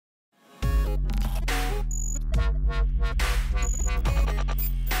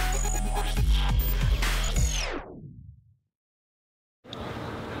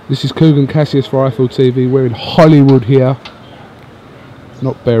This is Quigg and Cassius for iField TV. We're in Hollywood here,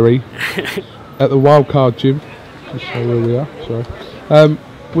 not Bury, at the Wildcard Gym. That's where we are. Sorry.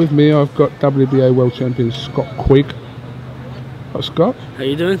 With me, I've got WBA World Champion Scott Quigg. Hi, Scott. How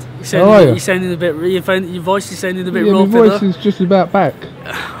you doing? How are you? You're sounding a bit. Your voice is sounding a bit raw. Yeah, my voice is just about back.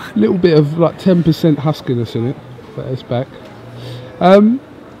 A little bit of like 10% huskiness in it, but it's back.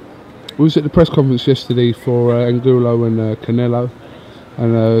 We was at the press conference yesterday for Angulo and Canelo,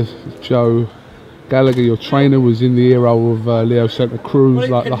 and Joe Gallagher, your trainer, was in the ear hole of Leo Santa Cruz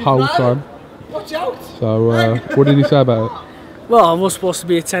like the whole time. Watch out! So what did he say about it? Well, I was supposed to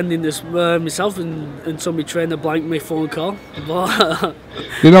be attending this myself, and somebody trainer blanked my phone call. But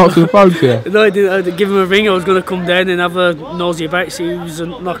Didn't answer the phone to you? No, I didn't give him a ring. I was going to come down and have a nosy about, see who was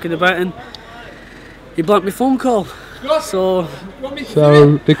knocking about, and he blanked my phone call. So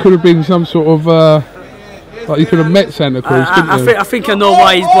there could have been some sort of like you could have met Santa Cruz, couldn't you? I think I know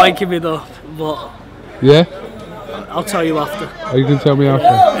why he's blanking me though, but yeah, I'll tell you after. Oh, you can tell me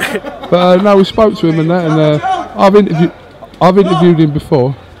after. But no, we spoke to him and that, and I've interviewed him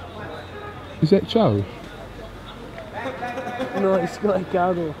before. Is that Joe? No, it's Scott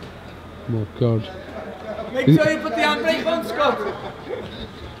Ricardo. Oh my God. Make sure you put the handbrake on, Scott.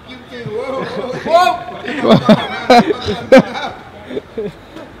 You do. Whoa!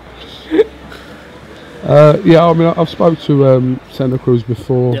 Yeah, I mean, I've spoke to Santa Cruz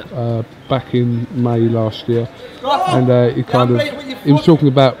before, back in May last year, and he was talking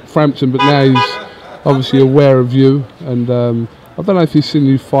about Frampton, but now he's obviously aware of you, and I don't know if he's seen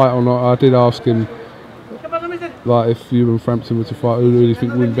you fight or not. I did ask him, like, if you and Frampton were to fight, who do you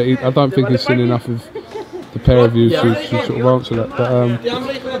think would? But I don't think he's seen enough of the pair of you to sort of answer that. But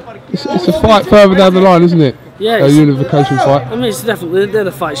it's a fight further down the line, isn't it? Yeah, a unification fight. I mean, it's definitely they're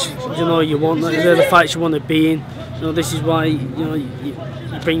the fights you want. They're the fights you want to be in. This is why you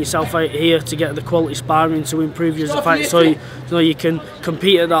bring yourself out here to get the quality sparring to improve you as a fighter, so you can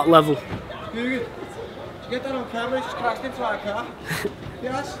compete at that level. Good. Get that on camera. Just crashed into our car.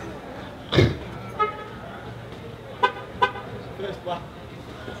 Yes.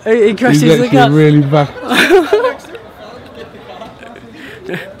 He crashes He's the actually car. really back.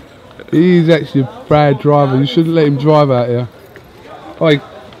 He's actually a bad driver. You shouldn't let him drive out here. Oi,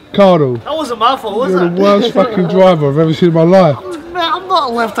 Cardle. That wasn't my fault, was You're it? the worst fucking driver I've ever seen in my life. Mate, I'm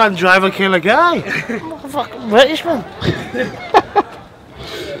not a left-hand driver killer guy. I'm a fucking British man.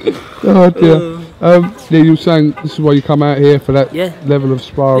 Oh dear. Yeah, you were saying this is why you come out here for that level of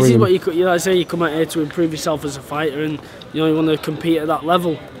sparring. This is what you like I say. You come out here to improve yourself as a fighter, and you want to compete at that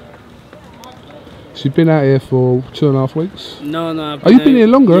level. So you've been out here for 2.5 weeks? No. Oh, you've been here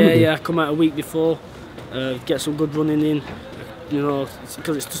longer, haven't you? Yeah. I come out a week before, get some good running in.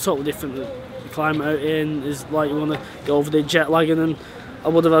 Because it's totally different. The climate out here, and is like you want to get over the jet lag, and then I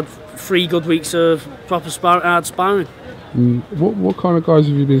would have had 3 good weeks of proper hard sparring. What kind of guys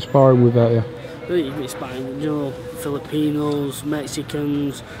have you been sparring with out here? You've been sparring with, Filipinos,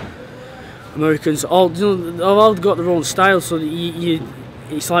 Mexicans, Americans. All got their own style. So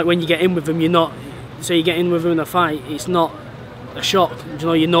it's like when you get in with them, you're not. So you get in with them in a fight, it's not a shock.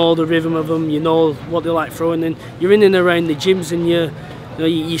 You know the rhythm of them, you know what they like throwing, and you're in and around the gyms, and you're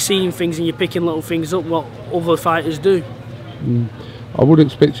seeing things and you're picking little things up what other fighters do. I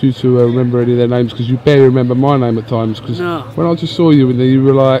wouldn't expect you to remember any of their names, because you barely remember my name at times. Because when I just saw you in there, you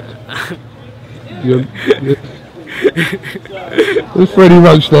were like, there's Freddie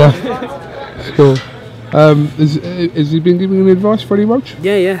Roach there. It's cool. Has he been giving any advice, Freddie Roach?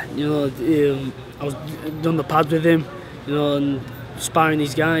 Yeah. I was on the pad with him, and sparring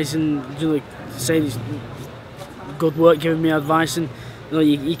these guys, and saying he's good work, giving me advice, and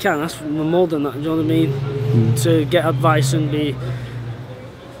you can't ask for more than that. You know what I mean? To get advice and be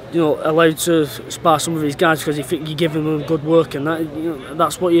allowed to spar some of these guys, because you think you're giving them good work, and that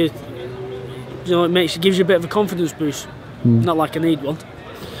that's what it gives you a bit of a confidence boost. Not like I need one.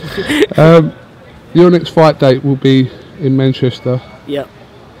 Your next fight date will be in Manchester. Yep.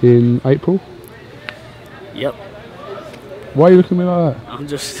 In April. Yep. Why are you looking at me like that? I'm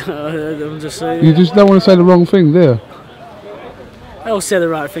just saying. You just don't want to say the wrong thing, do you? I always say the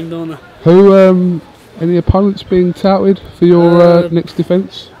right thing, don't I? Who? Any opponents being touted for your next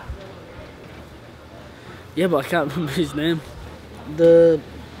defence? Yeah, but I can't remember his name. The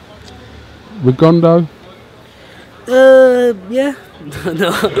Rigondo? Yeah.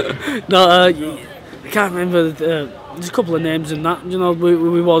 No, I can't remember. There's a couple of names in that.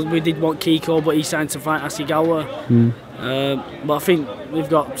 We did want Kiko, but he signed to fight Asigawa. But I think we've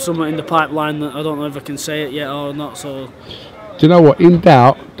got someone in the pipeline that I don't know if I can say it yet or not. So. Do you know what? In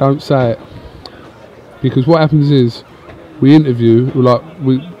doubt, don't say it. Because what happens is, we interview,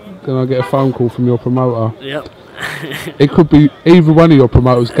 then I get a phone call from your promoter. Yep. It could be either one of your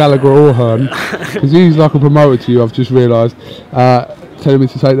promoters, Gallagher or Hearn, because he's like a promoter to you, I've just realised, telling me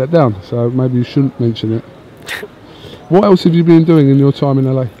to take that down, so maybe you shouldn't mention it. What else have you been doing in your time in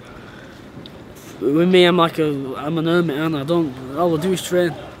LA? With me, I'm an hermit, and all I do is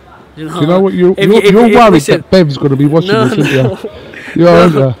train. You know, Do you know what, you're worried that Bev's going to be watching this, aren't you? You are,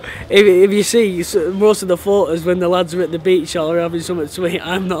 aren't you? If you see, most of the photos when the lads are at the beach or having something to eat,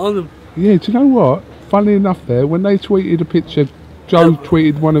 I'm not on them. Yeah, do you know what? Funnily enough there, when they tweeted a picture, Joe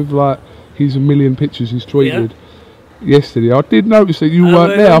tweeted one of like his 1 million pictures he's tweeted yesterday. I did notice that you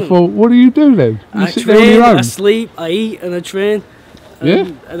weren't there. I thought, what do you do then? You sit there on your own? I sleep, I eat and I train.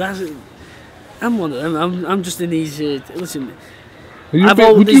 Yeah? I'm one of them. I'm just in these, listen,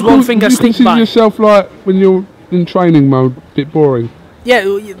 Would you consider yourself like, when you're in training mode, a bit boring? Yeah,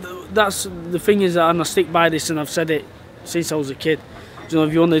 that's the thing is that, and I stick by this, and I've said it since I was a kid. You know,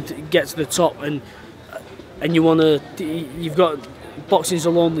 if you want to get to the top and you want to, you've got, boxing's a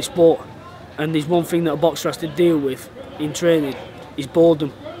lonely sport, and there's one thing that a boxer has to deal with in training is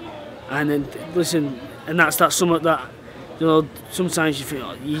boredom. And then listen, and that's something that, you know, sometimes you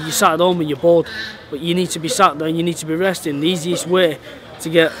feel you sat at home and you're bored, but you need to be sat there and you need to be resting. The easiest way to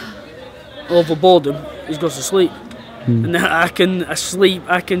get over boredom is go to sleep. And I can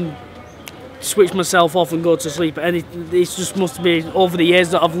switch myself off and go to sleep. And it just must be over the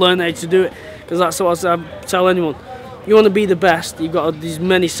years that I've learned how to do it, because that's what I tell anyone. You want to be the best, you've got these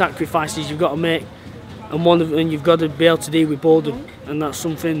many sacrifices you've got to make, and you've got to be able to deal with boredom, and that's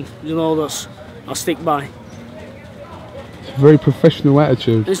something, you know, that's I stick by. It's a very professional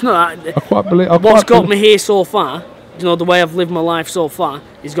attitude. It's not. What's got me here so far, you know, the way I've lived my life so far,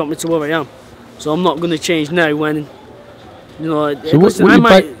 has got me to where I am. So I'm not going to change now when, you know, so listen,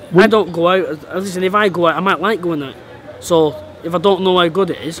 I don't go out. Listen, if I go out, I might like going out. So if I don't know how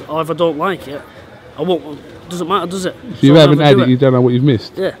good it is, or if I don't like it, I won't. Doesn't matter, does it? So you haven't had it, you don't know what you've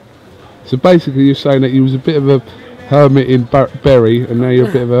missed? Yeah. So basically you're saying that you was a bit of a hermit in Bury, and now you're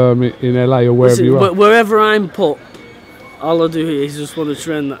a bit of a hermit in LA or wherever you are. Wherever I'm put, all I do is just want to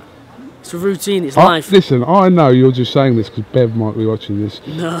train that. It's a routine, it's life. Listen, I know you're just saying this because Bev might be watching this.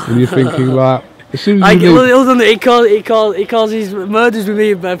 No. And you're thinking like, as soon as he calls his murders with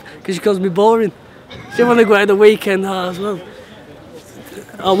me and Bev because she calls me boring. She want to go out on the weekend as well.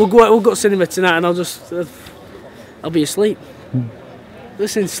 Oh, we'll go to cinema tonight, and I'll be asleep.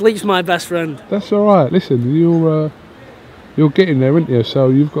 Listen, sleep's my best friend. That's all right. Listen, you're getting there, aren't you? So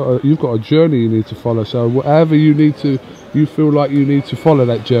you've got a journey you need to follow. So whatever you feel like you need to follow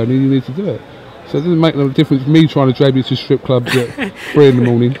that journey, you need to do it. So it doesn't make no difference me trying to drag you to strip clubs at 3 in the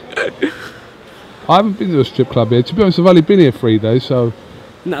morning. I haven't been to a strip club here. To be honest, I've only been here 3 days, so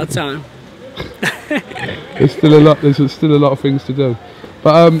not a time. There's still a lot of things to do.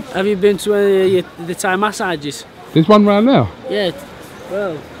 But have you been to any of the Thai massages? There's one round now. Yeah,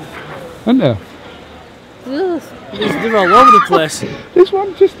 well. Isn't there? Yes. They're all over the place. There's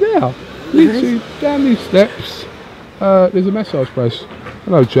one just there. Literally down these steps. There's a massage place.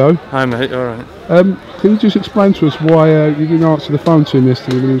 Hello, Joe. Hi, mate. All right. Can you just explain to us why you didn't answer the phone to him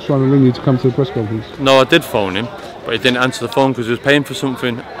yesterday when he was trying to ring you to come to the press conference? No, I did phone him, but he didn't answer the phone because he was paying for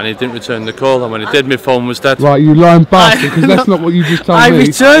something, and he didn't return the call. And when he did, my phone was dead. Right, you lying bastard, because that's not what you just told me. I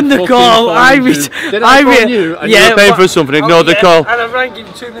returned the call. I phoned you, and you were paying for something. Ignored the call. And I rang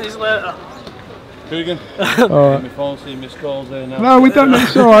him 2 minutes later. Quigg. My phone, see missed calls there now. No, we don't.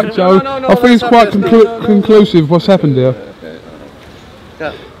 It's all right, Joe. No, I think it's quite conclusive what's happened here.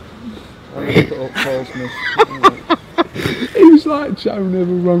 Yeah. He was like, Joe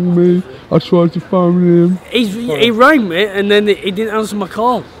never rang me. I tried to phone him. He rang me and then he didn't answer my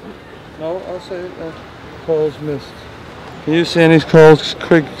call. No, I'll say calls missed. Can you see any calls?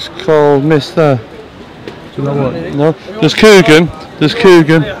 Quigg's call missed there. Do you know what? No. There's Coogan.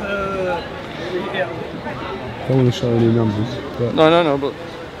 I don't want to show any numbers. But No, but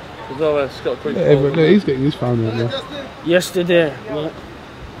there's always got a quick look, he's getting his phone out now. Yesterday. What?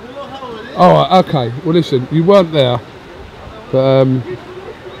 Oh, okay. Well, listen, you weren't there, but I'm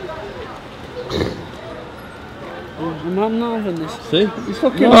not having this. See? he's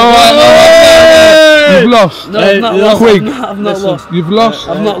fucking. You've lost. No, I've not lost. Quigg. I've not lost. You've lost.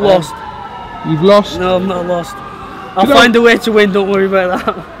 I've not lost. You've lost. No, I've not lost. I'll find a way to win. Don't worry about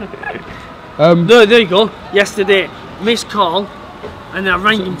that. There you go. Yesterday, missed call, and then I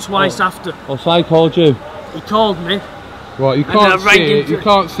rang him twice after. Oh, so I called you. He called me. Right, you can't see it. You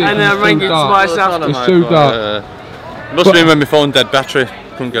can't see it. And then I rang him twice after. It's too dark. Must have been when my phone dead battery.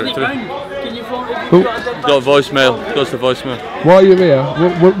 Couldn't get it through. Can you phone if you've got a dead Got a voicemail. Goes to voicemail. Why are you here?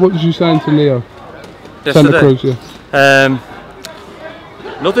 What was you saying to Leo? Yesterday. Santa Cruz, yeah.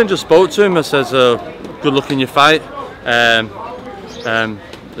 Nothing, just spoke to him. I says, good luck in your fight.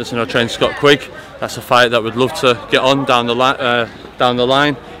 Listen, I trained Scott Quigg. That's a fight that we'd love to get on down the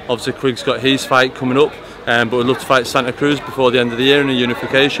line. Obviously, Quigg's got his fight coming up, but we'd love to fight Santa Cruz before the end of the year in a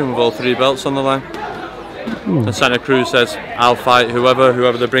unification with all 3 belts on the line. And Santa Cruz says, I'll fight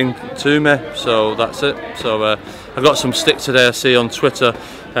whoever they bring to me. So that's it. So I got some stick today, I see on Twitter,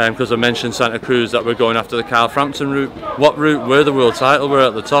 because I mentioned Santa Cruz, that we're going after the Carl Frampton route. What route? We're the world title, we're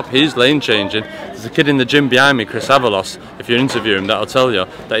at the top. He's lane changing. There's a kid in the gym behind me, Chris Avalos. If you interview him, that'll tell you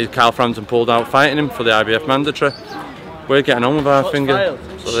that Carl Frampton pulled out fighting him for the IBF mandatory. We're getting on with our finger.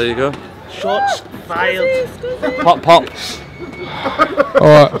 Fired. So there you go. Shots fired. Pop, pop.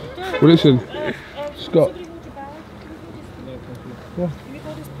 Alright, well listen, Scott.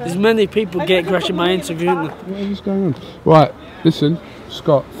 There's many people get crashing my interview. What is going on? Right, listen,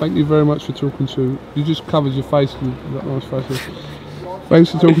 Scott, thank you very much for talking to... You just covered your face and you got nice faces.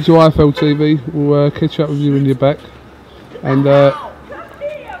 Thanks for talking to IFL TV. We'll catch up with you when you're back. And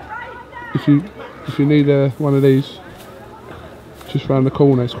if you need one of these, just round the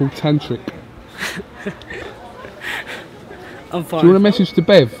corner, it's called Tantric. I'm fine. Do you want a message to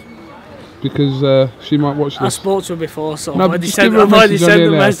Bev? Because she might watch this. I spoke to her before, so No, I've already just sent, give her a message on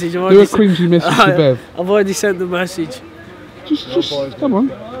the message. Do a cringy message to Bev. I've already sent the message. Just come on,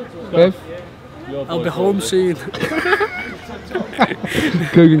 Bev. I'll be home soon.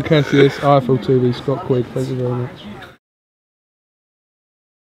 Quigg and Cassius, IFL TV, Scott Quigg, thank you very much.